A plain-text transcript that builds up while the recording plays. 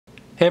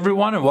Hey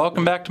everyone, and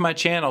welcome back to my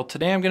channel.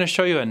 Today I'm going to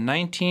show you a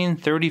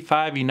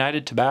 1935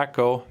 United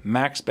Tobacco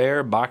Max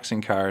Baer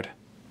boxing card.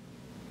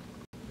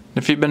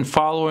 If you've been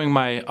following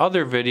my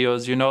other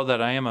videos, you know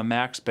that I am a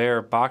Max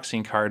Baer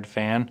boxing card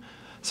fan.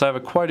 So I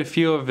have quite a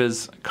few of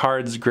his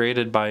cards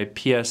graded by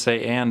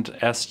PSA and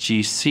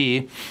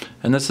SGC,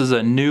 and this is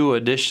a new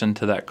addition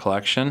to that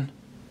collection.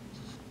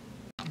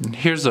 And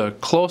here's a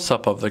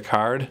close-up of the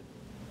card.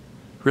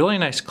 Really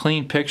nice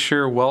clean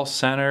picture, well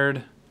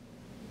centered.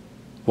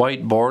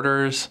 White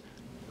borders.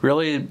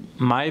 Really, in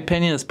my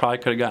opinion, this probably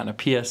could have gotten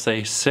a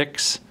PSA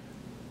 6,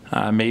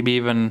 maybe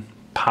even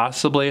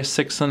possibly a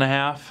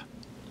 6.5.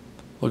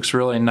 Looks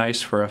really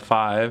nice for a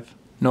 5.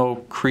 No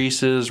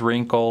creases,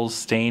 wrinkles,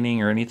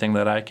 staining, or anything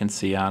that I can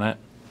see on it.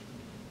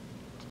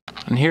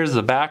 And here's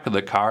the back of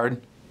the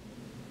card.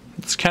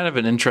 It's kind of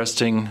an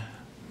interesting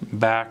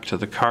back to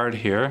the card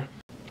here.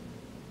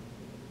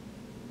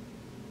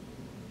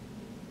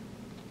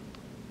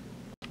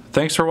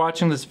 Thanks for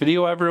watching this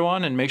video,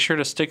 everyone, and make sure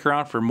to stick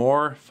around for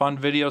more fun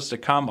videos to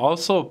come.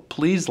 Also,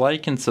 please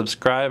like and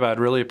subscribe. I'd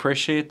really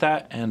appreciate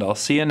that, and I'll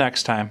see you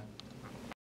next time.